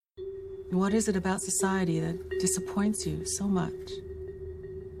What is it about society that disappoints you so much?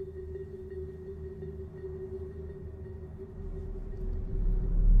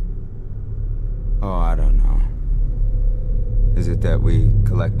 Oh, I don't know. Is it that we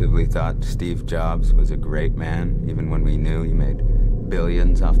collectively thought Steve Jobs was a great man, even when we knew he made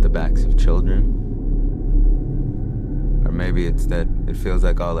billions off the backs of children? Or maybe it's that it feels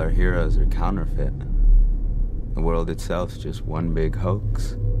like all our heroes are counterfeit. The world itself's just one big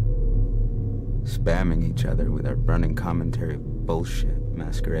hoax. Spamming each other with our burning commentary of bullshit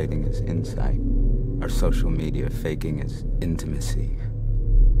masquerading as insight. Our social media faking as intimacy.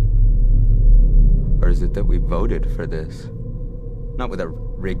 Or is it that we voted for this? Not with our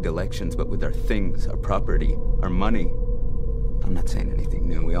rigged elections, but with our things, our property, our money. I'm not saying anything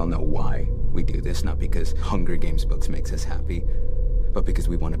new. We all know why we do this. Not because Hunger Games books makes us happy, but because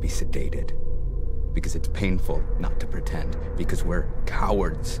we want to be sedated. Because it's painful not to pretend. Because we're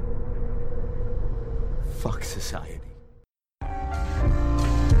cowards. Fuck society.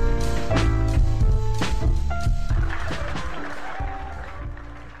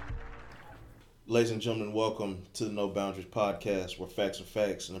 Ladies and gentlemen, welcome to the No Boundaries podcast, where facts are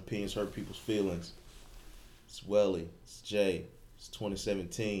facts and opinions hurt people's feelings. It's Welly, it's Jay, it's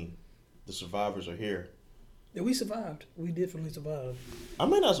 2017. The survivors are here. Yeah, we survived. We definitely survived. I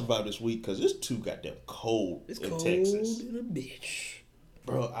may not survive this week because it's too goddamn cold in Texas. It's cold in a bitch.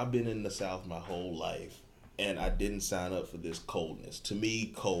 Bro, I've been in the South my whole life, and I didn't sign up for this coldness. To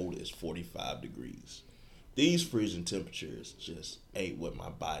me, cold is 45 degrees. These freezing temperatures just ain't what my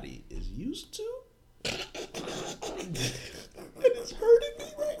body is used to. And it's hurting me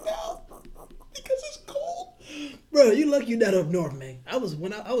right now because it's cold. Bro, you lucky you're not up north, man. I was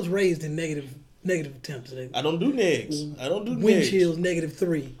raised in negative temps. I don't do negs. I don't do wind negs. chills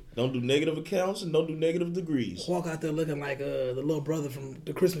 -3. Don't do negative accounts and don't do negative degrees. Walk out there looking like the little brother from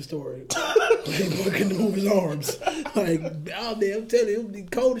the Christmas Story. Like couldn't move his arms. Like, oh man, I'm telling you, it'll be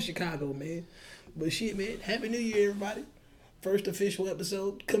cold in Chicago, man. But shit, man, Happy New Year, everybody. First official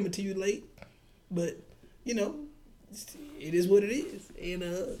episode coming to you late. But, you know, it is what it is. And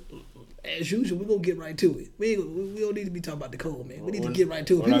as usual, we're going to get right to it. We don't need to be talking about the cold, man. We need to get right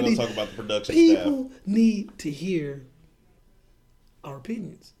to it. We're not going to talk about the production People staff. need to hear our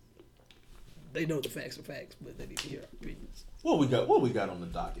opinions. They know the facts are facts, but they need to hear our opinions. What we got on the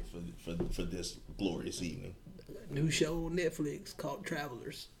docket for this glorious evening? A new show on Netflix called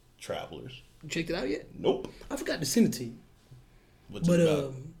Travelers. Travelers. You checked it out yet? Nope. I forgot to send it to you. What's it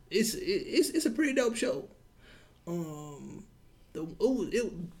about? It's a pretty dope show. I'm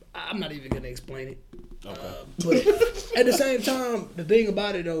not even gonna explain it. Okay. But at the same time, the thing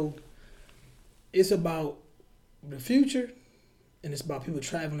about it though, it's about the future, and it's about people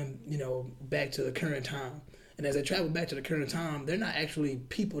traveling, back to the current time. And as they travel back to the current time, they're not actually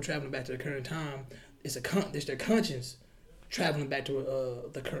people traveling back to the current time. It's their conscience traveling back to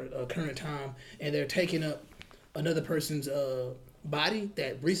the current time, and they're taking up another person's body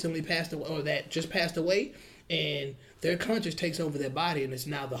that recently passed away or that just passed away, and their conscience takes over their body and it's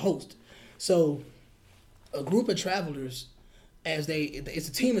now the host. So a group of travelers, it's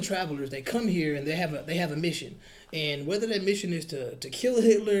a team of travelers, they come here and they have a mission. And whether that mission is to kill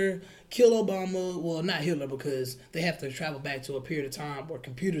Hitler, kill Obama, well, not Hitler, because they have to travel back to a period of time where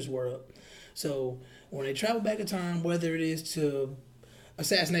computers were up. So when they travel back in time, whether it is to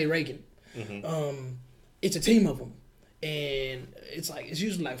assassinate Reagan, it's a team of them. And it's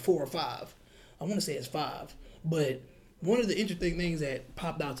usually like 4 or 5. I want to say it's 5. But one of the interesting things that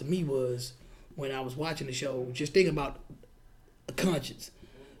popped out to me was when I was watching the show, just thinking about a conscience.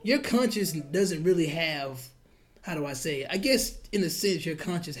 Your conscience doesn't really have, how do I say it? I guess in a sense your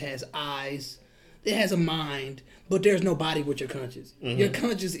conscience has eyes. It has a mind, but there's no body with your conscience. Mm-hmm. Your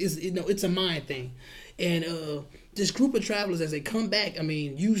conscience is, it's a mind thing. And this group of travelers, as they come back, I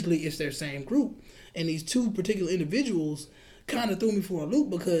mean, usually it's their same group. And these 2 particular individuals kind of threw me for a loop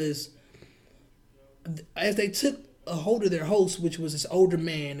because as they took a hold of their host, which was this older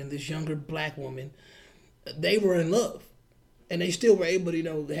man and this younger black woman, they were in love. And they still were able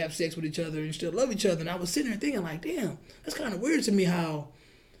to, to have sex with each other and still love each other. And I was sitting there thinking like, damn, that's kind of weird to me how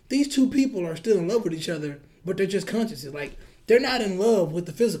these 2 people are still in love with each other, but they're just consciences. Like, they're not in love with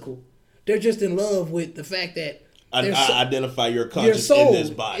the physical. They're just in love with the fact that I identify your conscience in this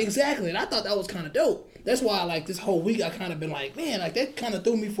body. Exactly. And I thought that was kind of dope. That's why, like, this whole week I kind of been like, man, like, that kind of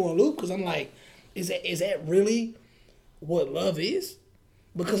threw me for a loop because I'm like, is that really what love is?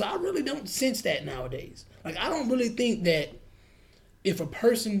 Because I really don't sense that nowadays. Like, I don't really think that if a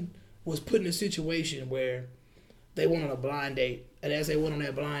person was put in a situation where they went on a blind date, and as they went on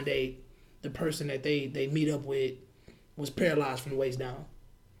that blind date, the person that they meet up with was paralyzed from the waist down.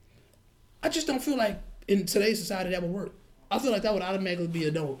 I just don't feel like in today's society that would work. I feel like that would automatically be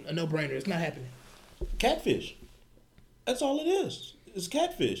a no-brainer. It's not happening. Catfish. That's all it is. It's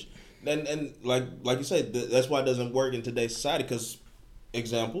catfish. And like you said, that's why it doesn't work in today's society. Because,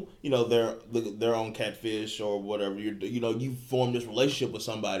 example, they're on Catfish or whatever. You form this relationship with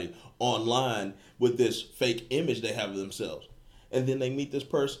somebody online with this fake image they have of themselves, and then they meet this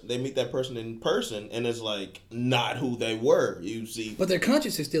person. They meet that person in person, and it's like not who they were. You see, but their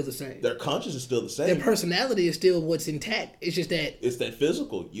conscience is still the same. Their conscience is still the same. Their personality is still what's intact. It's just that it's that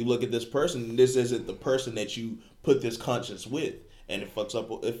physical. You look at this person, and this isn't the person that you put this conscience with, and it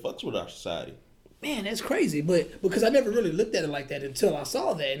fucks with our society. Man, that's crazy. But because I never really looked at it like that until I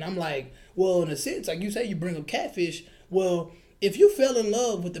saw that, and I'm like, well, in a sense, like you say, you bring up Catfish. Well, if you fell in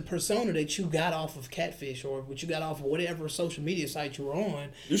love with the persona that you got off of Catfish or what you got off of whatever social media site you were on,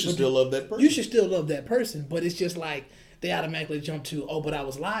 you should still love that person. You should still love that person, but it's just like they automatically jump to, oh, but I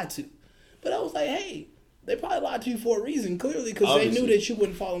was lied to. But I was like, hey, they probably lied to you for a reason, clearly, because they knew that you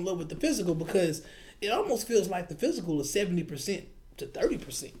wouldn't fall in love with the physical, because it almost feels like the physical is 70% to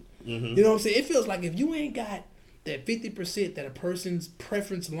 30%. Mm-hmm. You know what I'm saying? It feels like if you ain't got that 50% that a person's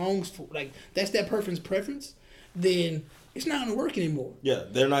preference longs for, like that's that person's preference, then it's not going to work anymore. Yeah,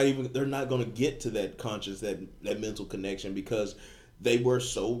 they're not going to get to that conscious, that mental connection, because they were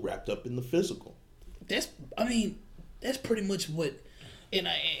so wrapped up in the physical. That's pretty much what, and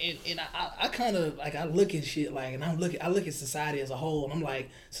I kind of like, I look at shit like, and I look at society as a whole, and I'm like,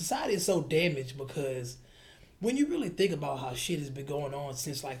 society is so damaged because when you really think about how shit has been going on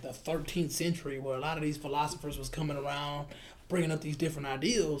since like the 13th century, where a lot of these philosophers was coming around, bringing up these different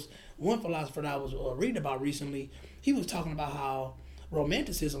ideals. One philosopher that I was reading about recently, he was talking about how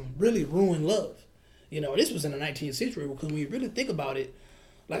romanticism really ruined love. This was in the 19th century, because when you really think about it,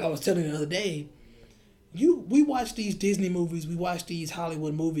 like I was telling you the other day, we watch these Disney movies, we watch these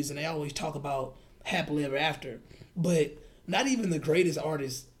Hollywood movies, and they always talk about happily ever after. But not even the greatest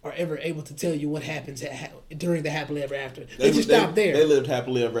artists are ever able to tell you what happens during the happily ever after. They just stop there. They lived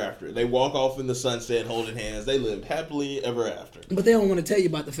happily ever after. They walk off in the sunset holding hands. They lived happily ever after. But they don't want to tell you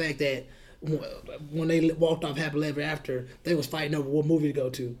about the fact that when they walked off happily ever after, they was fighting over what movie to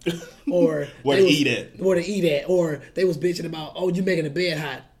go to, or where to eat at, or they was bitching about, oh, you making the bed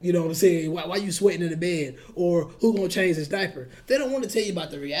hot. You know what I'm saying? Why you sweating in the bed? Or who gonna change his diaper? They don't want to tell you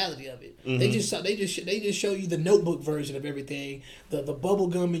about the reality of it. Mm-hmm. They just show you the Notebook version of everything, the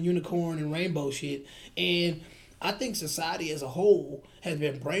bubblegum and unicorn and rainbow shit. And I think society as a whole has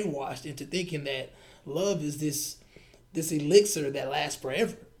been brainwashed into thinking that love is this elixir that lasts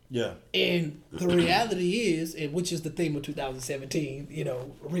forever. Yeah. And the reality is, and which is the theme of 2017,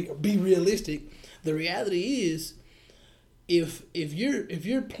 be realistic. The reality is, if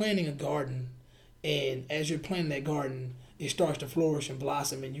you're planting a garden, and as you're planting that garden, it starts to flourish and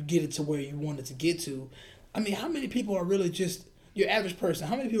blossom, and you get it to where you want it to get to. I mean, how many people are really just your average person?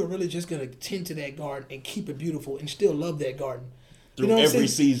 How many people are really just gonna tend to that garden and keep it beautiful and still love that garden? Through every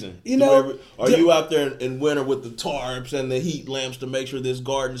season. Are you out there in winter with the tarps and the heat lamps to make sure this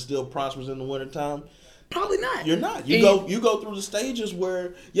garden still prospers in the wintertime? Probably not. You're not. You go through the stages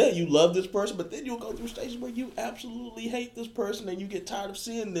where, you love this person, but then you'll go through stages where you absolutely hate this person and you get tired of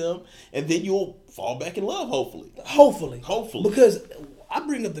seeing them, and then you'll fall back in love, hopefully. Hopefully. Because I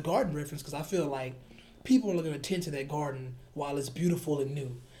bring up the garden reference because I feel like people are going to tend to that garden while it's beautiful and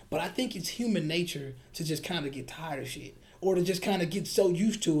new. But I think it's human nature to just kind of get tired of shit. Or to just kind of get so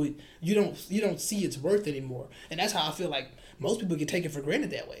used to it, you don't see its worth anymore. And that's how I feel like most people get taken for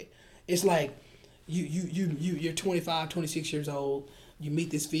granted that way. It's like you're 25, 26 years old. You meet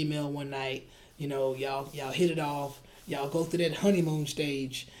this female one night. Y'all hit it off. Y'all go through that honeymoon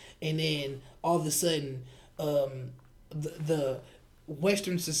stage, and then all of a sudden, the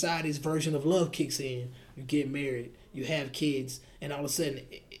Western society's version of love kicks in. You get married. You have kids, and all of a sudden,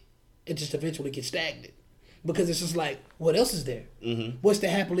 it just eventually gets stagnant. Because it's just like, what else is there? Mm-hmm. What's the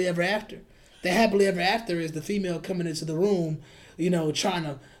happily ever after? The happily ever after is the female coming into the room, trying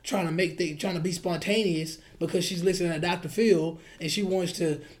to be spontaneous because she's listening to Dr. Phil, and she wants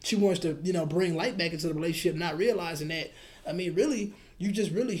to bring light back into the relationship, not realizing that, really, you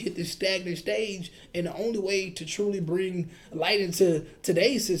just really hit this stagnant stage, and the only way to truly bring light into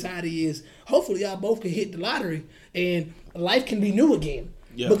today's society is hopefully y'all both can hit the lottery and life can be new again.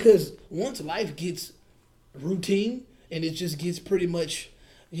 Yeah. Because once life gets routine and it just gets pretty much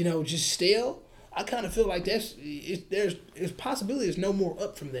just stale, I kind of feel like there's possibility there's no more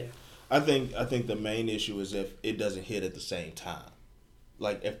up from there. I think the main issue is if it doesn't hit at the same time.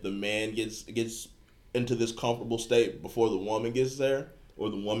 Like if the man gets into this comfortable state before the woman gets there, or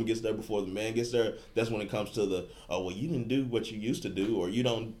the woman gets there before the man gets there, that's when it comes to the, oh, well, you didn't do what you used to do, or you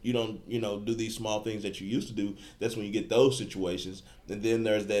don't do these small things that you used to do. That's when you get those situations. And then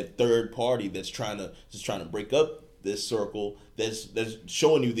there's that third party that's trying to break up this circle, that's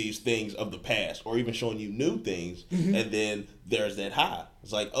showing you these things of the past, or even showing you new things. And then there's that high.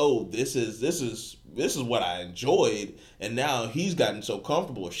 It's like, oh, this is what I enjoyed, and now he's gotten so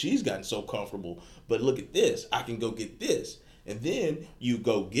comfortable, or she's gotten so comfortable, but look at this, I can go get this. And then you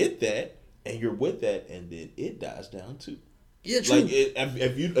go get that, and you're with that, and then it dies down too. Yeah, true. Like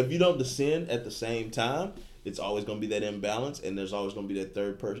if you don't descend at the same time, it's always going to be that imbalance, and there's always going to be that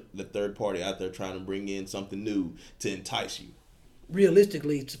third party out there trying to bring in something new to entice you.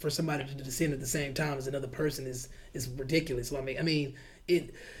 Realistically, for somebody to descend at the same time as another person is ridiculous. So I mean,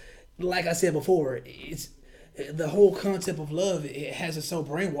 it, like I said before, it's the whole concept of love. It has us so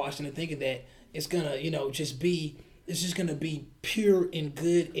brainwashed into thinking that it's gonna, it's just gonna be pure and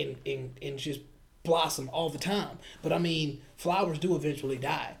good and just blossom all the time. But I mean, flowers do eventually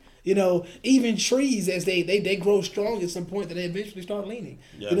die. Even trees, as they grow strong at some point, that they eventually start leaning.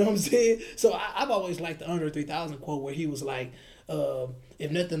 Yeah. You know what I'm saying? So I've always liked the Andre 3000 quote where he was like,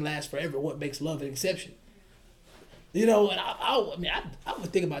 if nothing lasts forever, what makes love an exception? And I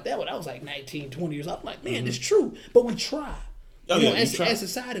would think about that when I was like 19, 20 years old. I'm like, man, it's true. But we try. As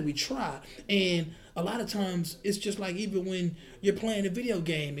society, we try. And a lot of times, it's just like even when you're playing a video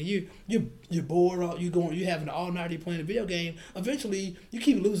game and you're bored, or you having an all-nighter playing a video game, eventually you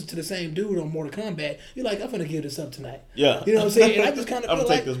keep losing to the same dude on Mortal Kombat. You're like, I'm going to give this up tonight. Yeah. You know what I'm saying? And I just kind of feel I'm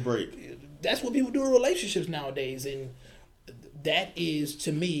like take this break. That's what people do in relationships nowadays. And that is,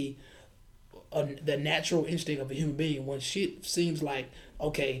 to me, the natural instinct of a human being. When shit seems like,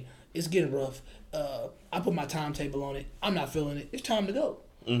 okay, it's getting rough, I put my timetable on it, I'm not feeling it, it's time to go.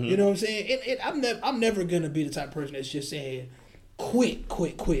 You know what I'm saying? And I'm never gonna be the type of person that's just saying quit,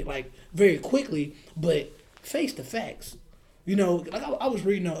 like very quickly, but face the facts. Like I was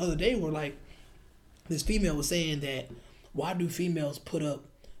reading the other day where like this female was saying that why do females put up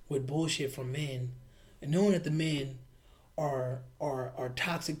with bullshit from men, and knowing that the men are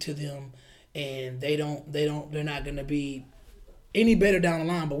toxic to them, and they're not gonna be any better down the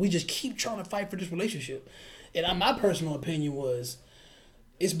line, but we just keep trying to fight for this relationship. And my personal opinion was,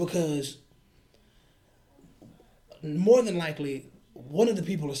 it's because more than likely one of the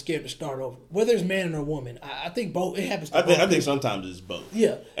people is scared to start over, whether it's man or woman. I think both. It happens. I think sometimes it's both.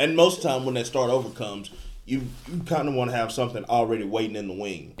 Yeah. And most of the time when that start over comes, you kind of want to have something already waiting in the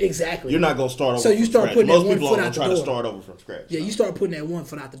wing. Exactly. You're not gonna start over. So you start putting that one foot out the door. Most people are trying to start over from scratch. Yeah, you start putting that one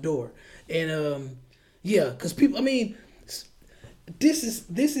foot out the door, and because people. I mean, this is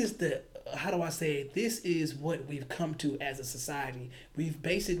the. How do I say it? This is what we've come to as a society. We've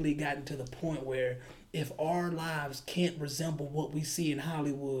basically gotten to the point where if our lives can't resemble what we see in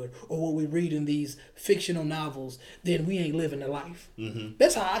Hollywood or what we read in these fictional novels, then we ain't living the life. Mm-hmm.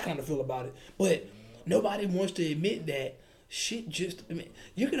 That's how I kind of feel about it. But nobody wants to admit that shit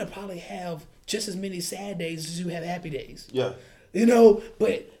you're going to probably have just as many sad days as you have happy days. Yeah.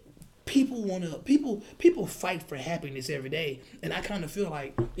 But people fight for happiness every day, and I kind of feel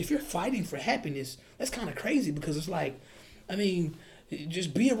like if you're fighting for happiness, that's kind of crazy, because it's like, I mean,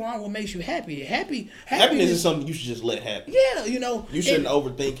 just be around what makes you happy. Happiness is something you should just let happen. Yeah, you shouldn't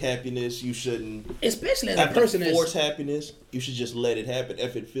overthink happiness. You shouldn't, especially as a person to force happiness. You should just let it happen.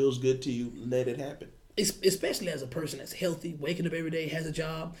 If it feels good to you, let it happen. Especially as a person that's healthy, waking up every day, has a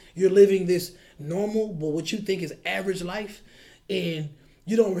job, you're living this normal, but what you think is average life, and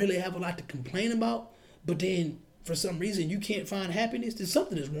you don't really have a lot to complain about, but then for some reason you can't find happiness, then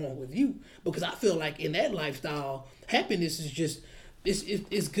something is wrong with you. Because I feel like in that lifestyle, happiness is just,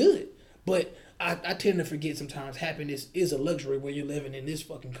 it's good. But I tend to forget sometimes happiness is a luxury when you're living in this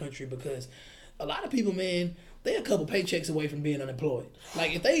fucking country, because a lot of people, man, they're a couple paychecks away from being unemployed.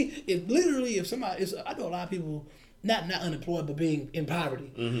 Like if somebody, I know a lot of people, not unemployed, but being in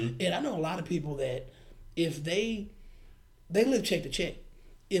poverty. Mm-hmm. And I know a lot of people that if they live check to check,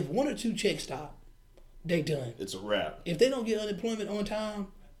 if one or two checks stop, they done. It's a wrap. If they don't get unemployment on time,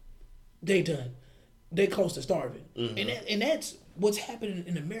 they done. They close to starving. Mm-hmm. And that's what's happening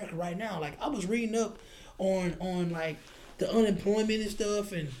in America right now. Like I was reading up on like the unemployment and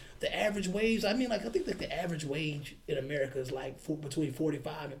stuff and the average wage. I mean, like I think that the average wage in America is like between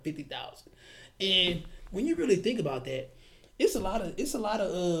 45 and 50,000. And when you really think about that, it's a lot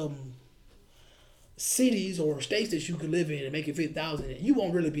of cities or states that you could live in and make it 50,000, you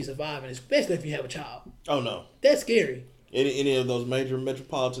won't really be surviving, especially if you have a child. Oh no, that's scary. Any of those major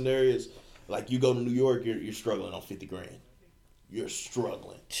metropolitan areas, like you go to New York, you're struggling on $50,000. You're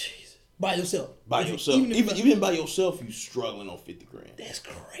struggling. Jesus. By yourself. By yourself. Even by yourself, you struggling on 50 grand. That's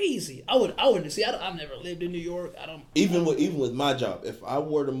crazy. I wouldn't see. I've never lived in New York. Even with my job, if I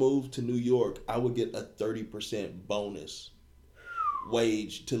were to move to New York, I would get a 30% bonus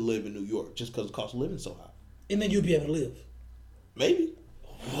wage to live in New York just because the cost of living is so high. And then you'd be able to live. Maybe.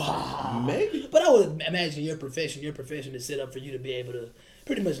 Wow. Maybe. But I would imagine your profession is set up for you to be able to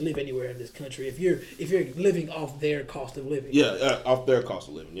pretty much live anywhere in this country if you're living off their cost of living. Yeah, off their cost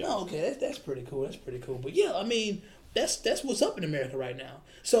of living. Yeah. Oh, okay, that's pretty cool. That's pretty cool. But yeah, I mean, that's what's up in America right now.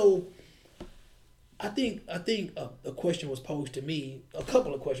 So I think a question was posed to me. A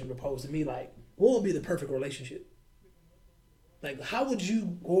couple of questions were posed to me. Like, what would be the perfect relationship? Like, how would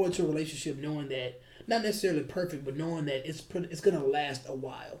you go into a relationship knowing that, not necessarily perfect, but knowing that it's gonna last a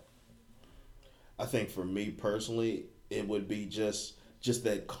while? I think for me personally, it would be just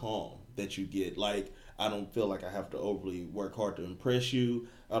that calm that you get. Like, I don't feel like I have to overly work hard to impress you.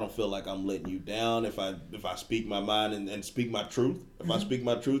 I don't feel like I'm letting you down if I speak my mind and speak my truth. If I speak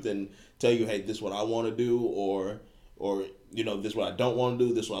my truth and tell you, hey, this is what I want to do, or you know, this is what I don't want to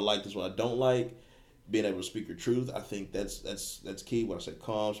do, this is what I like, this is what I don't like. Being able to speak your truth, I think that's key. When I say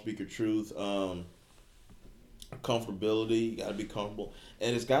calm, speak your truth, comfortability, you got to be comfortable,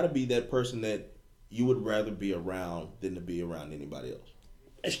 and it's got to be that person that you would rather be around than to be around anybody else.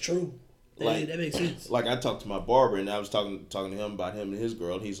 That's true. That makes sense. Like, I talked to my barber, and I was talking to him about him and his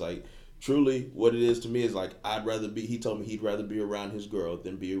girl, and he's like, truly, what it is to me is like, he told me he'd rather be around his girl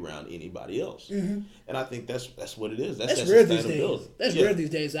than be around anybody else. Mm-hmm. And I think that's what it is. That's rare these days. That's rare these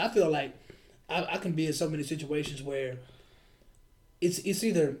days. I feel like I can be in so many situations where it's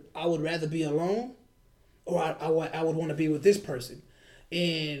either I would rather be alone or I would want to be with this person.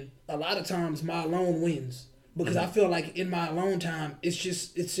 And a lot of times my alone wins because I feel like in my alone time, it's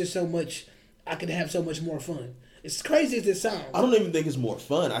just so much, I could have so much more fun. It's crazy as it sounds. I don't even think it's more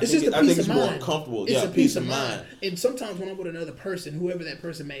fun. I think it's more comfortable. It's a peace of mind. And sometimes when I'm with another person, whoever that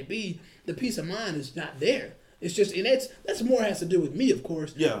person may be, the peace of mind is not there. It's just, and that's more has to do with me, of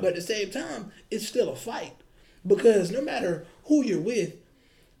course. Yeah. But at the same time, it's still a fight because no matter who you're with,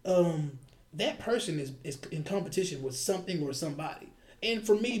 that person is in competition with something or somebody. And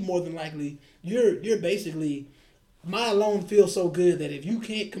for me, more than likely, you're basically, my alone feels so good that if you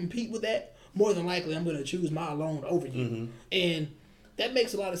can't compete with that, more than likely I'm going to choose my alone over you. Mm-hmm. And that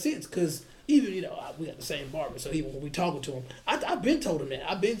makes a lot of sense because even, you know, we got the same barber, so even when we talking to him, I've been told him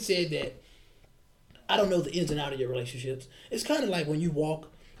that. I've been said that I don't know the ins and outs of your relationships. It's kind of like when you're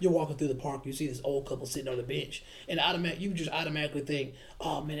walking through the park, you see this old couple sitting on the bench, and you just automatically think,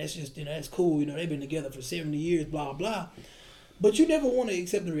 oh man, that's just, you know, that's cool. You know, they've been together for 70 years, blah, blah. But you never want to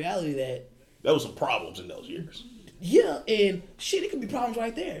accept the reality that there was some problems in those years. Yeah, and shit, it could be problems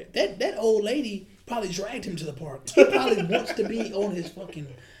right there. That old lady probably dragged him to the park. He probably wants to be on his fucking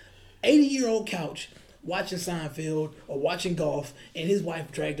 80-year-old couch watching Seinfeld or watching golf, and his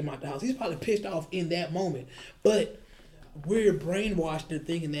wife dragged him out the house. He's probably pissed off in that moment. But we're brainwashed into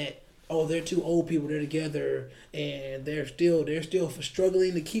thinking that, oh, they're two old people, they're together, and they're still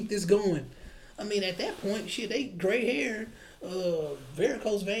struggling to keep this going. I mean, at that point, shit, they gray hair,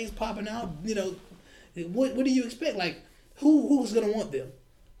 varicose veins popping out. You know, what do you expect? Like, who's gonna want them?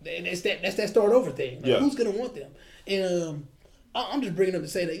 And that's that start over thing. Like, yeah. Who's gonna want them? And I'm just bringing up to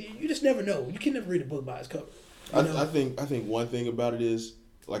say that you just never know. You can never read a book by its cover. I think one thing about it is,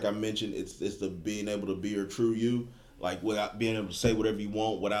 like I mentioned, it's the being able to be your true you. Like, without being able to say whatever you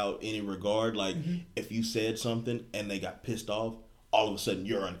want without any regard. Like, if you said something and they got pissed off, all of a sudden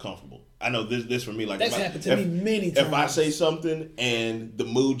you're uncomfortable. I know this for me. Like, that's happened to me many times. If I say something and the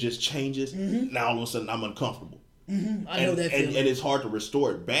mood just changes, now all of a sudden I'm uncomfortable. I know that feeling. And it's hard to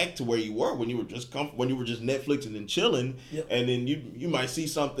restore it back to where you were when you were just Netflixing and chilling. Yep. And then you might see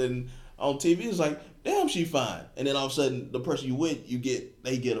something on TV. It's like, damn, she fine. And then all of a sudden, the person you with,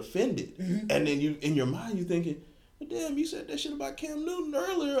 they get offended. And then you, in your mind, you thinking, well, damn, you said that shit about Cam Newton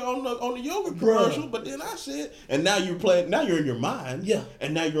earlier on the yoga commercial, but then I said, and now you're in your mind, yeah,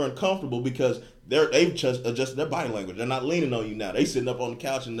 and now you're uncomfortable because they've just adjusted their body language. They're not leaning on you now. They sitting up on the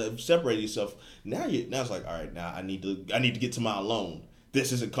couch and they've separated yourself. Now it's like, all right, now I need to get to my alone.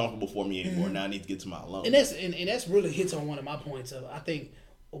 This isn't comfortable for me anymore. Now I need to get to my alone. And that's really hits on one of my points of, I think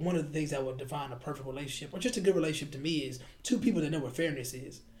one of the things that would define a perfect relationship or just a good relationship to me is two people that know what fairness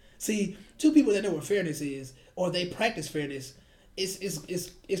is. See, two people that know what fairness is, or they practice fairness,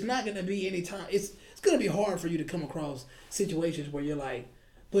 it's not going to be any time. It's going to be hard for you to come across situations where you're like,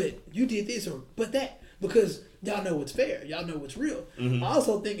 but you did this or but that, because y'all know what's fair. Y'all know what's real. I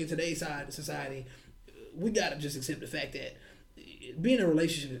also think in today's side of society, we got to just accept the fact that being in a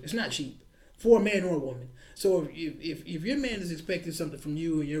relationship, it's not cheap. for a man or a woman. So if your man is expecting something from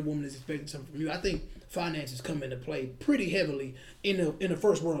you and your woman is expecting something from you, I think finances come into play pretty heavily in a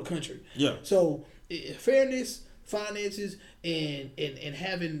first world country. Yeah. So fairness, finances, and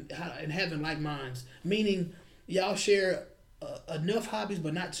having like minds, meaning y'all share enough hobbies,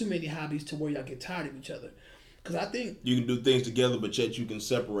 but not too many hobbies to where y'all get tired of each other. Because I think you can do things together, but yet you can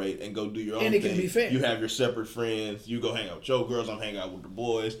separate and go do your own thing. And it can be fair. You have your separate friends. You go hang out with your girls. I'm hanging out with the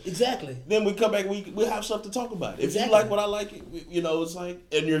boys. Exactly. Then we come back. We have stuff to talk about. If Exactly. you like what I like, it's like,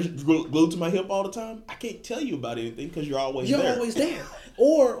 and you're glued to my hip all the time. I can't tell you about anything because you're always there. You're always there.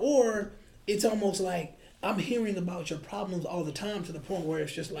 Or it's almost like I'm hearing about your problems all the time to the point where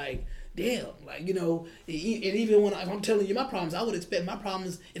it's just like, damn, like, and even when I'm telling you my problems, I would expect my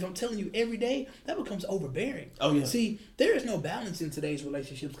problems, if I'm telling you every day, that becomes overbearing. Oh, yeah. See, there is no balance in today's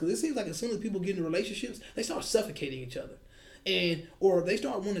relationships because it seems like as soon as people get into relationships, they start suffocating each other. Or they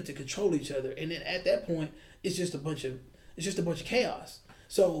start wanting to control each other. And then at that point, it's just a bunch of chaos.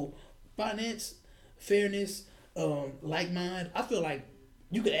 So finance, fairness, like mind, I feel like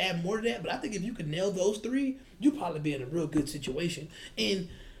you could add more to that, but I think if you could nail those three, you'd probably be in a real good situation. And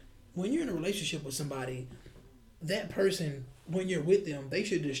when you're in a relationship with somebody, that person, when you're with them, they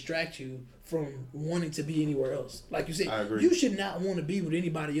should distract you from wanting to be anywhere else. Like you said, I agree. You should not want to be with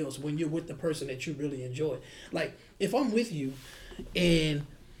anybody else when you're with the person that you really enjoy. Like, if I'm with you and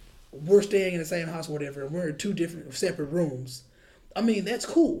we're staying in the same house or whatever, and we're in two different separate rooms, I mean, that's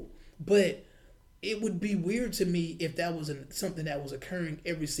cool. But it would be weird to me if that wasn't something that was occurring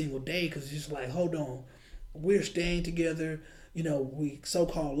every single day, because it's just like, hold on, we're staying together, we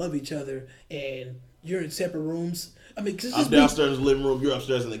so-called love each other, and you're in separate rooms. I mean, I'm downstairs in the living room, you're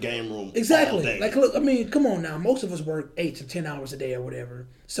upstairs in the game room. Exactly. All day. Like, look, I mean, come on now. Most of us work 8 to 10 hours a day or whatever.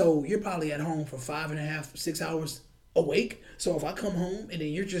 So you're probably at home for 5.5, 6 hours awake. So if I come home and then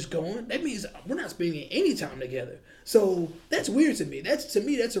you're just going, that means we're not spending any time together. So that's weird to me. That's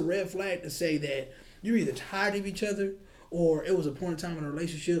a red flag to say that you're either tired of each other or it was a point in time in a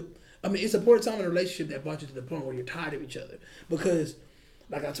relationship. I mean, it's a point in time in a relationship that brought you to the point where you're tired of each other. Because,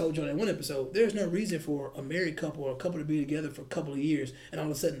 like I told you on that one episode, there's no reason for a married couple or a couple to be together for a couple of years and all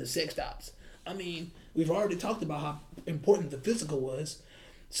of a sudden the sex stops. I mean, we've already talked about how important the physical was.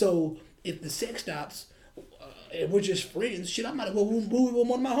 So if the sex stops and we're just friends, shit, I might as well move with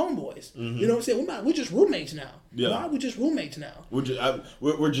one of my homeboys. Mm-hmm. You know what I'm saying? We're just roommates now. Yeah. Why are we just roommates now? We're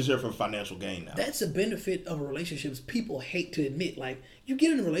just here for financial gain now. That's a benefit of relationships people hate to admit. Like, you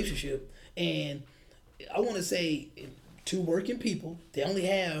get in a relationship, and I want to say two working people, they only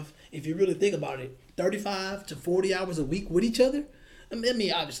have, if you really think about it, 35 to 40 hours a week with each other. I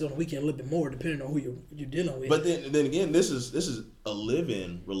mean, obviously on the weekend a little bit more, depending on who you're dealing with. But then again, this is a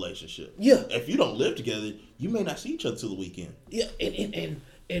live-in relationship. Yeah. If you don't live together, you may not see each other till the weekend. Yeah,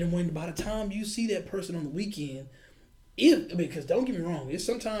 and when by the time you see that person on the weekend, because don't get me wrong, it's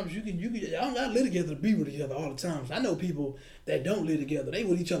sometimes you can y'all gotta live together to be with each other all the time. So I know people that don't live together, they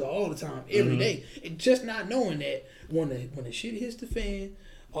with each other all the time, every day. And just not knowing that when the shit hits the fan,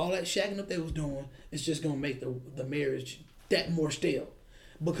 all that shacking up they was doing, it's just gonna make the marriage that more stale.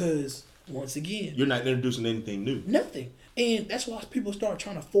 Because once again, You're not introducing anything new. nothing. And that's why people start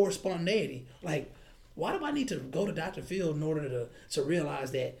trying to force spontaneity. Like, why do I need to go to Dr. Phil in order to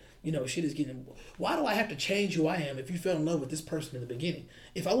realize that, shit is getting... Why do I have to change who I am if you fell in love with this person in the beginning?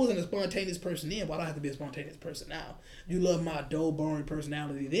 If I wasn't a spontaneous person then, why do I have to be a spontaneous person now? You love my dull, boring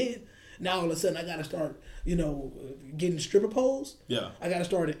personality then. Now all of a sudden I got to start, getting stripper poles. Yeah. I got to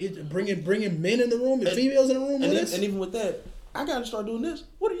start bringing men in the room and females in the room with us. And even with that, I got to start doing this.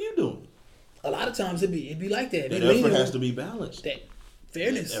 What are you doing? A lot of times it'd be like that. That effort has to be balanced.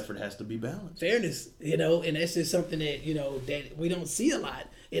 Fairness. That effort has to be balanced. Fairness, and that's just something that, that we don't see a lot.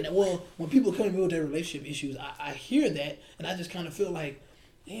 And, well, when people come to me with their relationship issues, I hear that, and I just kind of feel like,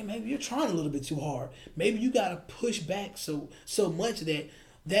 man, maybe you're trying a little bit too hard. Maybe you got to push back so much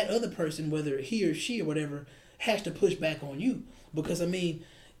that other person, whether he or she or whatever, has to push back on you. Because, I mean,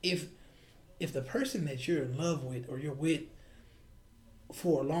 if the person that you're in love with or you're with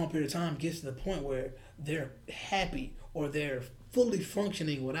for a long period of time gets to the point where they're happy or they're fully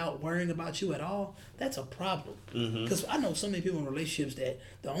functioning without worrying about you at all, that's a problem. Because I know so many people in relationships that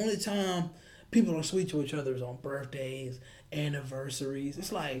the only time people are sweet to each other is on birthdays, anniversaries.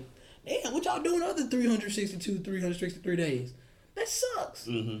 It's like, damn, what y'all doing other 363 days? That sucks.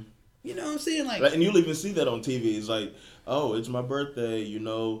 You know what I'm saying? Like, and you'll even see that on TV. It's like, oh, it's my birthday. I'm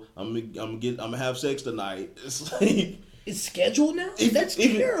gonna have sex tonight. It's like, it's scheduled now. That's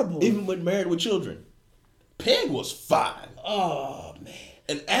terrible. Even when married with children, Peg was fine. Oh man.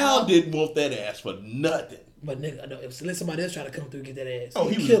 And Al didn't want that ass for nothing. But nigga, I know if let somebody else try to come through and get that ass, Oh,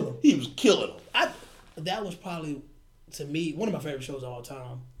 he'd kill him. He was killing him. That was probably, to me, one of my favorite shows of all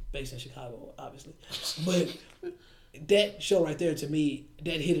time, based in Chicago, obviously. But that show right there, to me,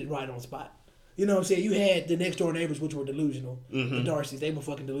 that hit it right on the spot. You know what I'm saying? You had the next door neighbors, which were delusional. The Darcys, they were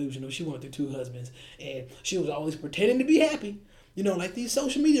fucking delusional. She went through 2 husbands, and she was always pretending to be happy. You know, like these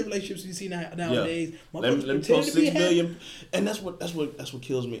social media relationships you see nowadays. Yeah. Let me post 6 million, and that's what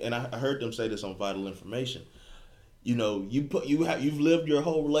kills me. And I heard them say this on Vital Information. You know, you've lived your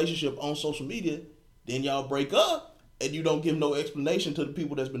whole relationship on social media, then y'all break up, and you don't give no explanation to the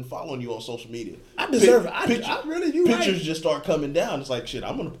people that's been following you on social media. I deserve it. I really do. Pictures right. just start coming down. It's like shit.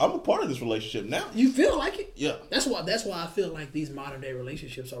 I'm a part of this relationship now. You feel like it? Yeah. That's why I feel like these modern day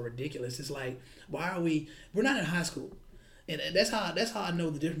relationships are ridiculous. It's like, why are we're not in high school, and that's how I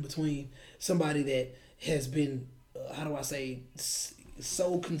know the difference between somebody that has been how do I say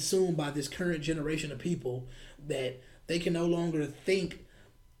so consumed by this current generation of people that they can no longer think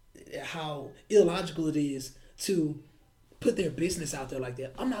how illogical it is to put their business out there like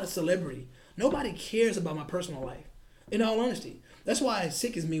that. I'm not a celebrity. Nobody cares about my personal life. In all honesty. That's why it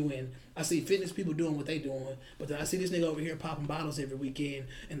sickens me when I see fitness people doing what they doing, but then I see this nigga over here popping bottles every weekend,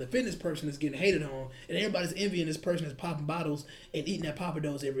 and the fitness person is getting hated on, and everybody's envying this person that's popping bottles and eating that Papa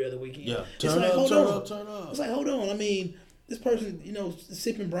Do's every other weekend. Yeah, turn up. It's like, hold on. I mean, this person, you know,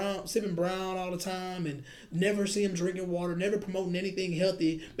 sipping brown all the time, and never see him drinking water, never promoting anything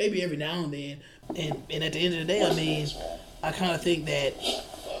healthy. Maybe every now and then, and at the end of the day, I mean, I kind of think that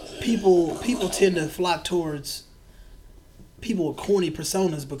people tend to flock towards people with corny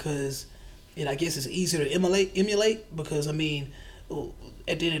personas because, and I guess it's easier to emulate because I mean,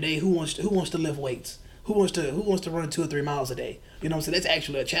 at the end of the day, who wants to lift weights? Who wants to run 2 or 3 miles a day? You know what I'm saying? That's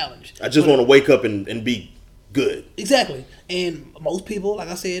actually a challenge. I just want to wake up and be good. Exactly. And most people, like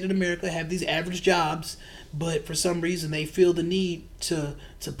I said, in America have these average jobs, but for some reason they feel the need to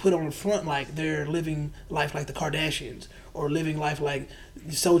put on the front like they're living life like the Kardashians or living life like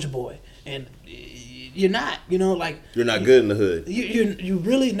Soulja Boy. And you're not, you know, like you're not good in the hood. You're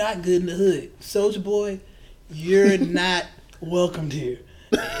really not good in the hood. Soulja Boy, you're not welcomed here.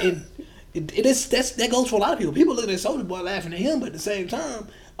 And that goes for a lot of people. People looking at Soulja Boy laughing at him, but at the same time,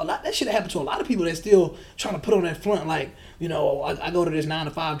 that shit happened to a lot of people that's still trying to put on that front like, you know, I go to this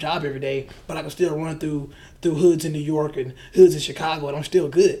 9-to-5 job every day, but I can still run through hoods in New York and hoods in Chicago and I'm still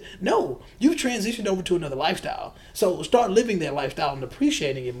good. No, you've transitioned over to another lifestyle. So start living that lifestyle and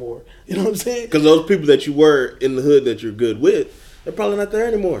appreciating it more. You know what I'm saying? Because those people that you were in the hood that you're good with, they're probably not there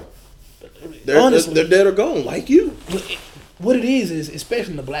anymore. Honestly, they're dead or gone, like you. What it is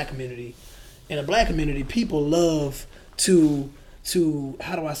especially in the black community, people love to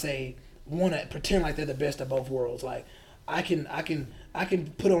how do I say, want to pretend like they're the best of both worlds. Like I can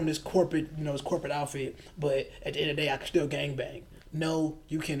put on this corporate outfit, but at the end of the day I can still gangbang. No,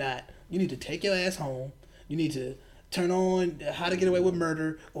 you cannot. You need to take your ass home. You need to turn on How to Get Away with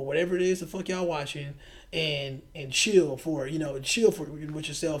Murder or whatever it is the fuck y'all watching and chill with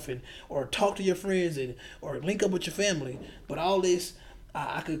yourself and or talk to your friends or link up with your family. But all this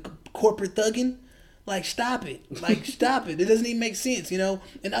I could corporate thugging. Like stop it! Like stop it! It doesn't even make sense, you know.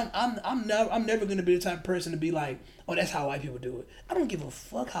 And I'm never gonna be the type of person to be like, oh, that's how white people do it. I don't give a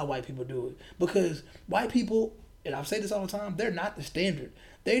fuck how white people do it because white people, and I've said this all the time, they're not the standard.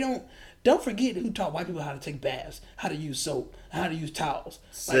 They don't forget who taught white people how to take baths, how to use soap, how to use towels.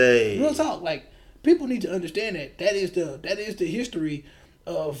 Like, real talk, like people need to understand that is the history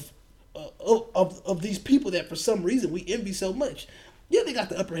of these people that for some reason we envy so much. Yeah, they got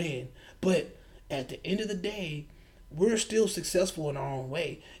the upper hand, but at the end of the day, we're still successful in our own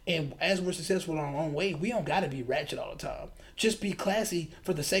way. And as we're successful in our own way, we don't got to be ratchet all the time. Just be classy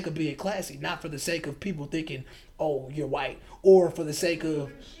for the sake of being classy, not for the sake of people thinking, oh, you're white. Or for the sake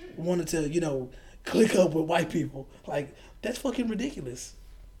of wanting to, you know, click up with white people. Like, that's fucking ridiculous.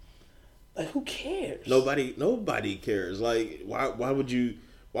 Like, who cares? Nobody cares. Like, why would you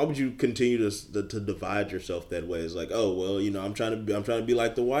continue to divide yourself that way? It's like, oh, well, you know, I'm trying to be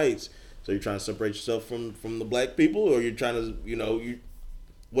like the whites. So you're trying to separate yourself from the black people, or you're trying to, you know,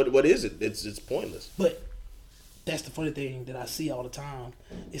 what is it? It's pointless. But that's the funny thing that I see all the time.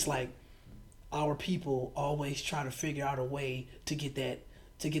 It's like our people always try to figure out a way to get that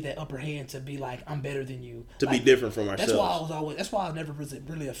upper hand, to be like, I'm better than you, to be different from ourselves. That's why I was never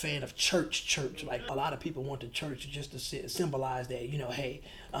really a fan of church. Like a lot of people went to church just to symbolize that, you know, hey,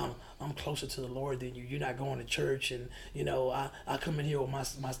 I'm closer to the Lord than you. You're not going to church, and you know, I come in here with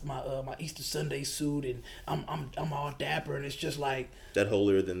my Easter Sunday suit, and I'm all dapper, and it's just like that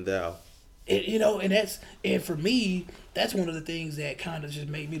holier than thou. You know, and for me, that's one of the things that kind of just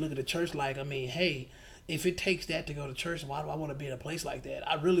made me look at the church like, I mean, hey, if it takes that to go to church, why do I want to be in a place like that?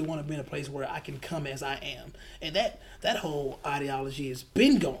 I really want to be in a place where I can come as I am. And that whole ideology has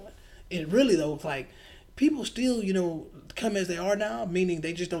been going. And really, though, it's like people still, come as they are now, meaning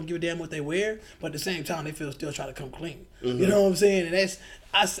they just don't give a damn what they wear, but at the same time, they still try to come clean. You know what I'm saying? And that's,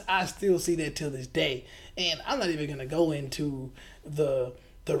 I still see that till this day. And I'm not even going to go into the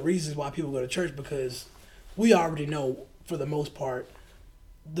reasons why people go to church, because we already know, for the most part,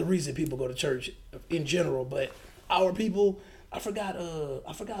 the reason people go to church in general. But our people, I forgot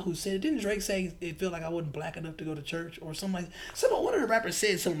who said it. Didn't Drake say it felt like I wasn't black enough to go to church or something like one of the rappers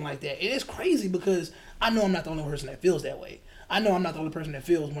said something like that. And it's crazy because I know I'm not the only person that feels that way. I know I'm not the only person that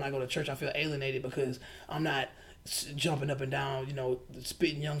feels when I go to church I feel alienated because I'm not jumping up and down,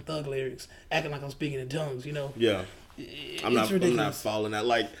 spitting Young Thug lyrics, acting like I'm speaking in tongues, Yeah. I'm not following that.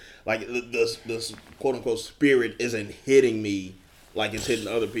 Like this quote unquote spirit isn't hitting me like it's hitting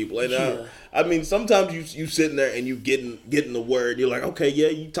other people. And I mean, sometimes you sitting there and you getting the word. You're like, okay, yeah,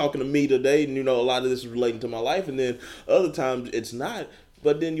 you talking to me today, and a lot of this is relating to my life. And then other times it's not.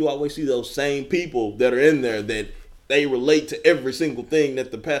 But then you always see those same people that are in there that they relate to every single thing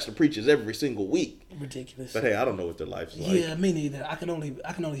that the pastor preaches every single week. Ridiculous. But hey, I don't know what their life is like. Yeah, me neither. I can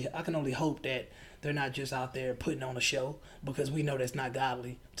only hope that they're not just out there putting on a show, because we know that's not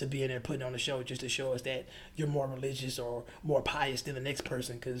godly to be in there putting on a show just to show us that you're more religious or more pious than the next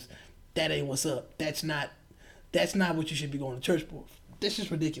person, because that ain't what's up. That's not what you should be going to church for. That's just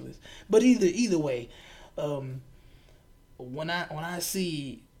ridiculous. But either way, when I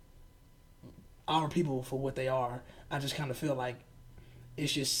see our people for what they are, I just kind of feel like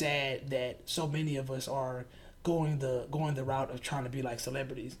it's just sad that so many of us are going the route of trying to be like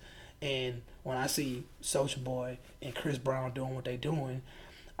celebrities. And when I see Soulja Boy and Chris Brown doing what they're doing,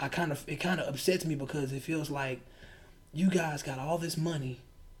 it kind of upsets me, because it feels like you guys got all this money,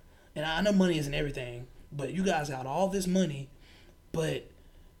 and I know money isn't everything, but you guys got all this money, but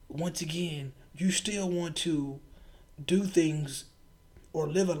once again, you still want to do things or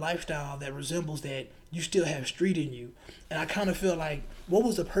live a lifestyle that resembles that you still have street in you. And I kind of feel like, what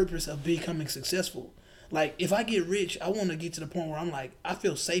was the purpose of becoming successful? Like, if I get rich, I want to get to the point where I'm like, I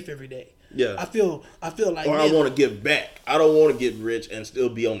feel safe every day. Yeah. I feel like, or I want to give back. I don't want to get rich and still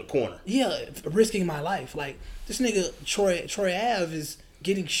be on the corner. Yeah, risking my life. Like, this nigga Troy Ave is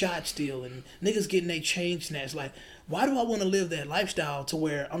getting shot still, and niggas getting their chain snatched. Like, why do I want to live that lifestyle to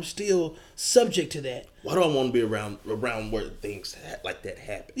where I'm still subject to that? Why do I want to be around where things like that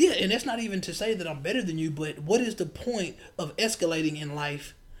happen? Yeah, and that's not even to say that I'm better than you, but what is the point of escalating in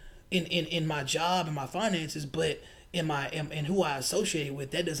life, in my job and my finances, but in who I associate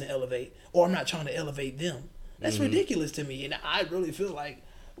with, that doesn't elevate, or I'm not trying to elevate them? That's ridiculous to me, and I really feel like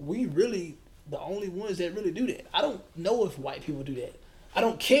we really the only ones that really do that. I don't know if white people do that. I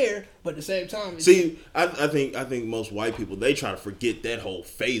don't care, but at the same time, I think most white people, they try to forget that whole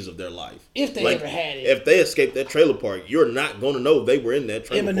phase of their life. If they ever had it. If they escaped that trailer park, you're not going to know they were in that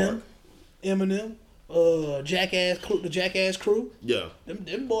trailer park. Eminem, the Jackass crew. Yeah.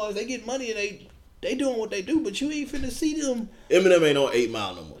 Them boys, they get money and they doing what they do, but you ain't finna see them. Eminem ain't on 8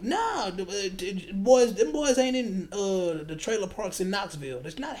 Mile no more. Nah, them boys ain't in the trailer parks in Knoxville.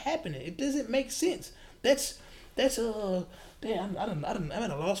 That's not happening. It doesn't make sense. That's damn, I'm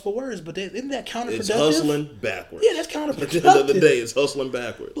at a loss for words, but isn't that counterproductive? It's hustling backwards. Yeah, that's counterproductive. At the end of the day, it's hustling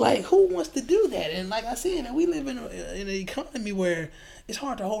backwards. Like, who wants to do that? And like I said, we live in an economy where it's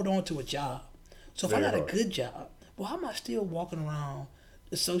hard to hold on to a job. So if I got a good job, why am I still walking around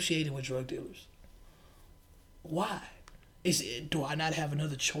associated with drug dealers? Why? Do I not have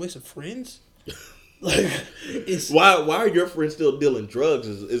another choice of friends? Like, why are your friends still dealing drugs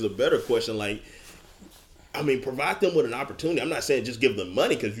is a better question. Like, I mean, provide them with an opportunity. I'm not saying just give them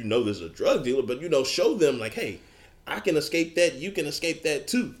money because there's a drug dealer, but show them like, hey, I can escape that. You can escape that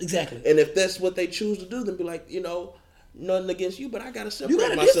too. Exactly. And if that's what they choose to do, then be like, nothing against you, but I gotta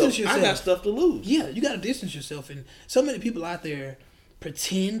separate myself. I got stuff to lose. Yeah, you gotta distance yourself. And so many people out there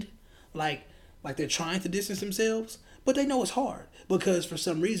pretend like they're trying to distance themselves, but they know it's hard because for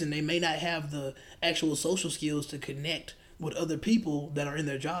some reason they may not have the actual social skills to connect with other people that are in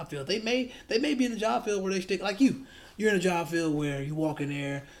their job field. They may be in a job field where they stick like you. You're in a job field where you walk in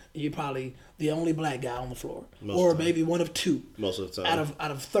there and you're probably the only black guy on the floor, or maybe one of two. Most of the time, out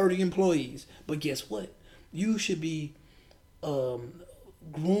of 30 employees. But guess what? You should be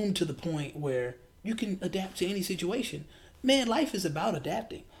groomed to the point where you can adapt to any situation. Man, life is about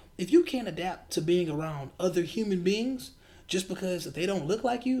adapting. If you can't adapt to being around other human beings just because they don't look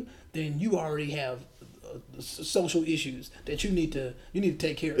like you, then you already have social issues that you need to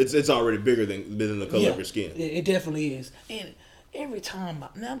take care of. It's already bigger than the color of your skin. It definitely is. And every time,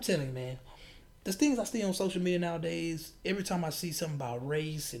 I'm telling you, man, the things I see on social media nowadays, every time I see something about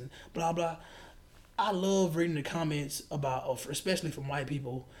race and blah blah, I love reading the comments about, especially from white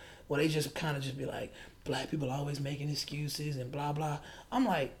people, where they just kind of just be like, black people always making excuses and blah blah. I'm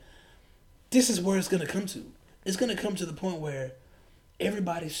like, this is where it's gonna come to. It's gonna come to the point where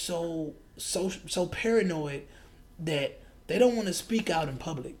everybody's so paranoid that they don't want to speak out in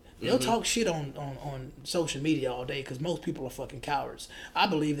public. They'll talk shit on social media all day because most people are fucking cowards. I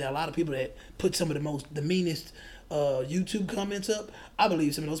believe that a lot of people that put some of the meanest YouTube comments up, I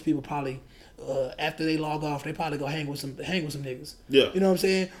believe some of those people probably after they log off, they probably go hang with some niggas. Yeah. You know what I'm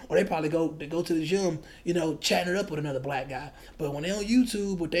saying? Or they probably go to the gym, chatting it up with another black guy. But when they on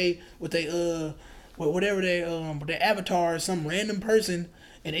YouTube with their avatar is some random person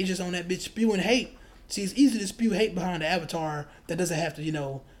and they just on that bitch spewing hate. See, it's easy to spew hate behind the avatar that doesn't have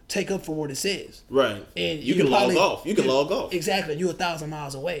to, take up for what it says. Right. And you can log off. You can log off. Exactly. You're 1,000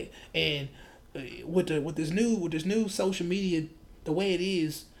 miles away. And with this new social media, the way it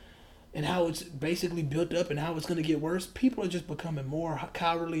is, and how it's basically built up and how it's going to get worse, people are just becoming more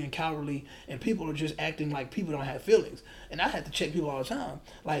cowardly, and people are just acting like people don't have feelings. And I have to check people all the time.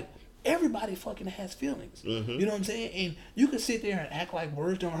 Like, everybody fucking has feelings. Mm-hmm. You know what I'm saying? And you can sit there and act like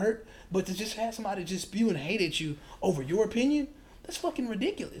words don't hurt, but to just have somebody just spewing hate at you over your opinion, that's fucking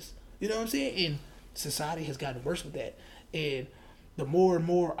ridiculous. You know what I'm saying? And society has gotten worse with that. And the more and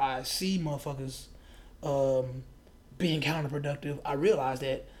more I see motherfuckers being counterproductive, I realize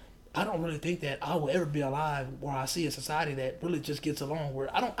that I don't really think that I will ever be alive where I see a society that really just gets along. Where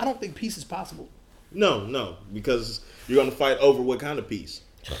I don't think peace is possible. No, because you're gonna fight over what kind of peace.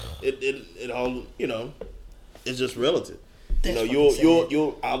 It all it's just relative. That's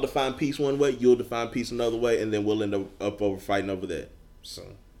I'll define peace one way, you'll define peace another way, and then we'll end up over fighting over that. So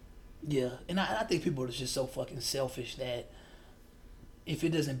yeah, and I think people are just so fucking selfish that if it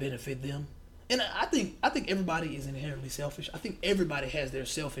doesn't benefit them. And I think everybody is inherently selfish. I think everybody has their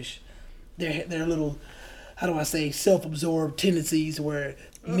selfish, their little, how do I say, self-absorbed tendencies where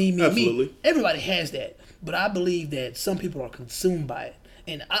me. Everybody has that. But I believe that some people are consumed by it.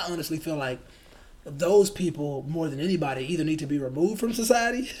 And I honestly feel like those people, more than anybody, either need to be removed from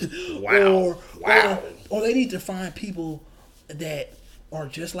society or they need to find people that are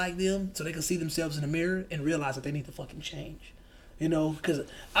just like them so they can see themselves in the mirror and realize that they need to fucking change. Because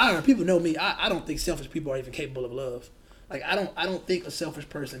people know me. I don't think selfish people are even capable of love. Like I don't think a selfish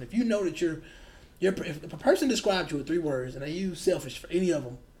person. If you know that if a person describes you with 3 words and they use selfish for any of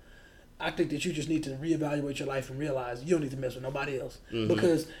them, I think that you just need to reevaluate your life and realize you don't need to mess with nobody else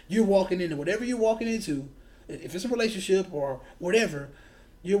because you're walking into whatever you're walking into. If it's a relationship or whatever,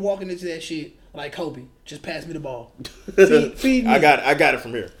 you're walking into that shit like Kobe. Just pass me the ball. Feed me. I got it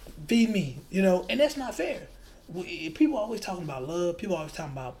from here. Feed me. And that's not fair. People are always talking about love. People are always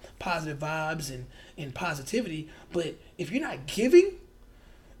talking about positive vibes and positivity. But if you're not giving,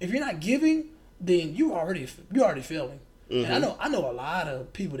 then you already failing. Mm-hmm. And I know a lot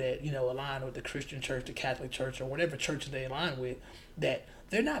of people that align with the Christian church, the Catholic church, or whatever church they align with, that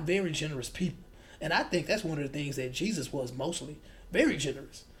they're not very generous people. And I think that's one of the things that Jesus was mostly very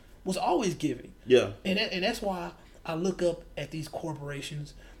generous, was always giving. Yeah. And that's why I look up at these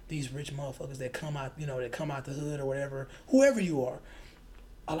corporations. These rich motherfuckers that come out, that come out the hood or whatever, whoever you are,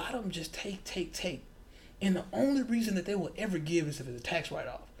 a lot of them just take. And the only reason that they will ever give is if it's a tax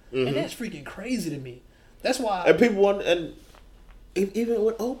write-off. Mm-hmm. And that's freaking crazy to me. That's why. And people want, and even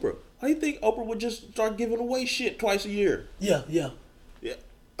with Oprah, how do you think Oprah would just start giving away shit twice a year? Yeah.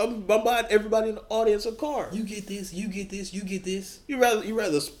 I'm buying everybody in the audience a car. You get this. You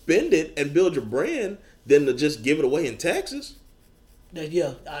rather spend it and build your brand than to just give it away in taxes.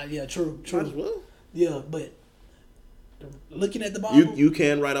 True. Might as well. Yeah, but looking at the Bible, you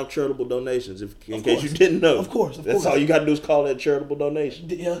can write off charitable donations in case you didn't know. Of course. That's all you got to do is call that charitable donation.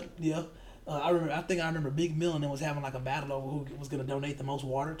 Yeah. I remember Big Mill and was having like a battle over who was going to donate the most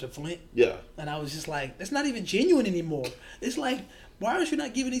water to Flint. Yeah. And I was just like, that's not even genuine anymore. It's like, why are you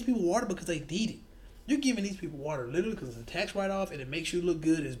not giving these people water because they need it? You're giving these people water literally because it's a tax write-off and it makes you look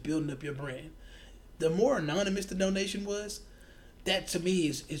good. It's building up your brand. The more anonymous the donation was, that to me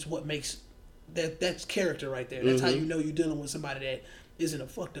is what makes that's character right there. That's how you know you're dealing with somebody that isn't a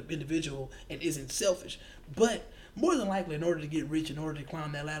fucked up individual and isn't selfish. But more than likely, in order to get rich, in order to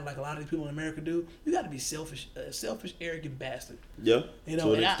climb that ladder like a lot of these people in America do, you got to be selfish, arrogant bastard. Yeah. And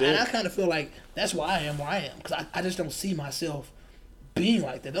I kind of feel like that's why I am where I am, because I just don't see myself being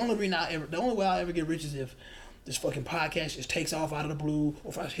like that. The only way I'll ever get rich is if this fucking podcast just takes off out of the blue,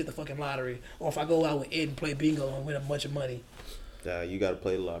 or if I hit the fucking lottery, or if I go out with Ed and play bingo and win a bunch of money. You got to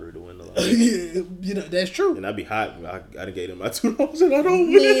play the lottery to win the lottery. You know, that's true. And I'd be hot. I done gave them my $2 and I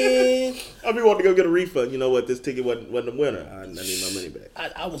don't win. I'd be wanting to go get a refund. You know what? This ticket wasn't a winner. I need my money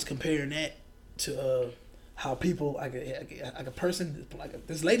back. I was comparing that to how people, like a person, like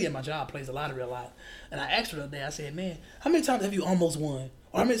this lady at my job plays the lottery a lot. And I asked her the other day, I said, man, how many times have you almost won?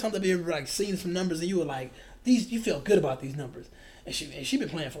 Or how many times have you ever like seen some numbers and you were like, you felt good about these numbers? And she been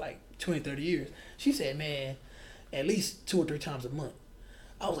playing for like 20, 30 years. She said, man, at least 2 or 3 times a month.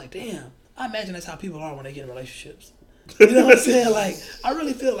 I was like, damn, I imagine that's how people are when they get in relationships. You know what I'm saying? Like, I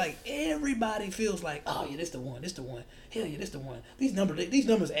really feel like everybody feels like, oh yeah, this the one. Hell yeah, this the one. These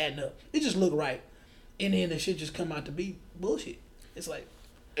numbers adding up. They just look right. And then the shit just come out to be bullshit. It's like,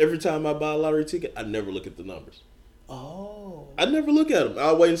 every time I buy a lottery ticket, I never look at the numbers. oh. I never look at them.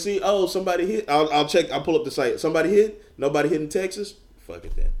 I'll wait and see. Oh, somebody hit. I'll check. I'll pull up the site. Somebody hit. Nobody hit in Texas. Fuck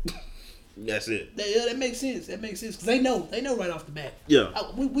it then. That's it. Yeah, that makes sense. Because they know right off the bat. Yeah.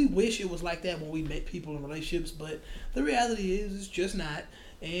 We wish it was like that when we met people in relationships, but the reality is it's just not,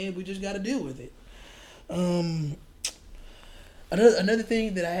 and we just got to deal with it. Another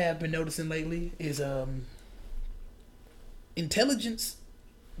thing that I have been noticing lately is intelligence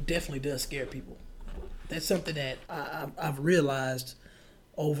definitely does scare people. That's something that I've realized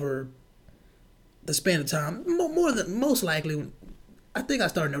over the span of time. More than most likely, I think I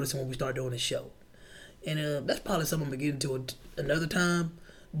started noticing when we started doing this show, and that's probably something I'm gonna get into another time.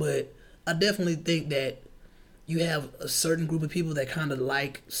 But I definitely think that you have a certain group of people that kind of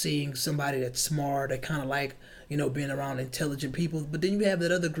like seeing somebody that's smart, that kind of like, you know, being around intelligent people. But then you have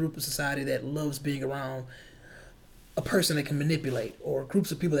that other group of society that loves being around a person that can manipulate, or groups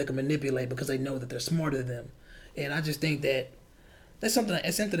of people that can manipulate because they know that they're smarter than them. And I just think that that's something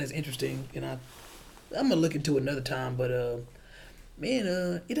that's interesting, and I'm gonna look into it another time. But man,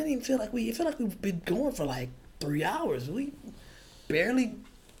 it doesn't even feel like we've been going for like 3 hours. We barely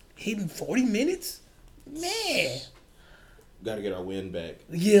hitting 40 minutes. Man, Got to get our wind back.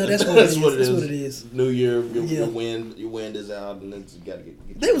 yeah, that's what it is. New year, your wind is out, and then you got to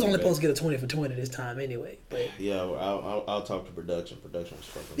get. They was only supposed to get a 20 for 20 this time anyway. But yeah, I'll talk to production. Production was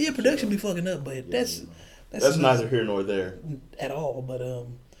fucking. yeah, production be fucking up, but that's neither here nor there at all. But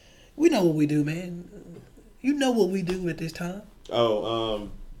we know what we do, man. You know what we do at this time. Oh,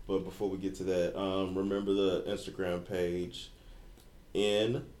 but before we get to that, remember the Instagram page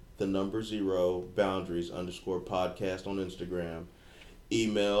in the number 0 boundaries _podcast on Instagram.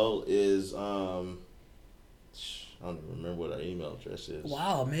 Email is I don't even remember what our email address is.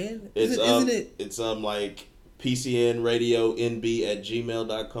 Wow, man. Isn't it? It's like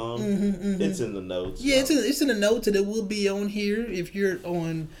pcnradionb@gmail.com. It's in the notes. Yeah, it's in the notes, and it will be on here if you're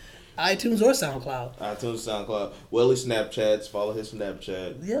on iTunes or SoundCloud. Willie Snapchats. Follow his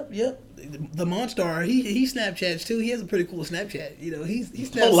Snapchat. Yep. The Monstar, he Snapchats too. He has a pretty cool Snapchat. You know, he snaps.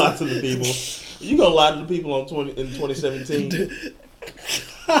 Don't lie to the people. You gonna lie to the people in 2017?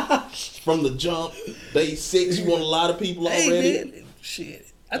 From the jump, day 6, you want a lot of people already. Hey, man, shit.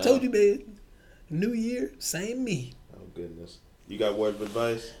 I told you, man. New year, same me. Oh goodness. You got words of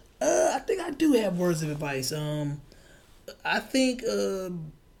advice? I think I do have words of advice. I think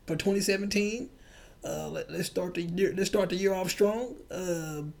for 2017, let's start the year off strong.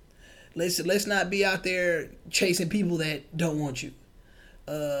 Let's not be out there chasing people that don't want you.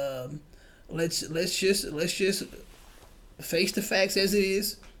 Let's just face the facts as it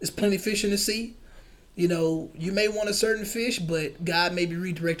is. There's plenty of fish in the sea. You know, you may want a certain fish, but God may be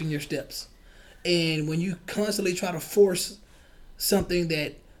redirecting your steps. And when you constantly try to force something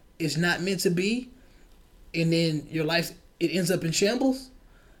that is not meant to be, and then your life, it ends up in shambles,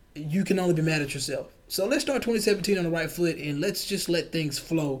 you can only be mad at yourself. So let's start 2017 on the right foot, and let's just let things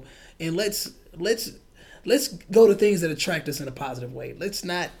flow, and let's go to things that attract us in a positive way. Let's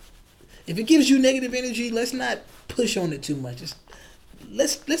not, if it gives you negative energy, let's not push on it too much. Just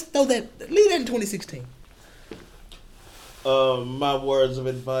let's throw that, leave that in 2016. My words of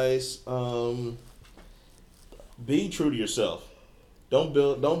advice: be true to yourself. Don't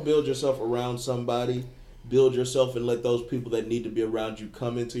build yourself around somebody. Build yourself and let those people that need to be around you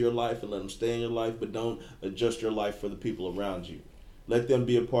come into your life and let them stay in your life, but don't adjust your life for the people around you. Let them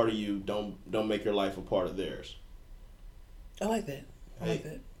be a part of you. Don't make your life a part of theirs. I like that.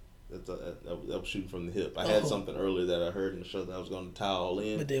 That was shooting from the hip. I had something earlier that I heard in the show that I was going to tie all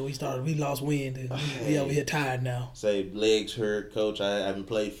in. But then we lost wind, and we over here tired now. Say, legs hurt, coach. I haven't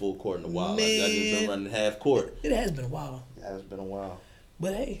played full court in a while. I just been running half court. It has been a while. It has been a while.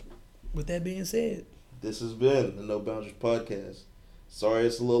 But hey, with that being said, this has been the No Boundaries Podcast. Sorry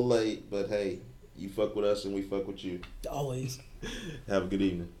it's a little late, but hey, you fuck with us and we fuck with you. Always. Have a good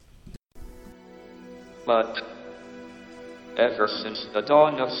evening. But Ever since the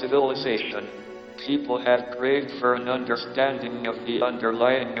dawn of civilization, people have craved for an understanding of the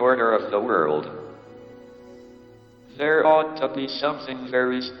underlying order of the world. There ought to be something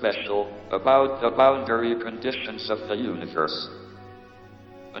very special about the boundary conditions of the universe.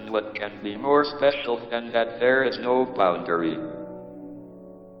 And what can be more special than that there is no boundary?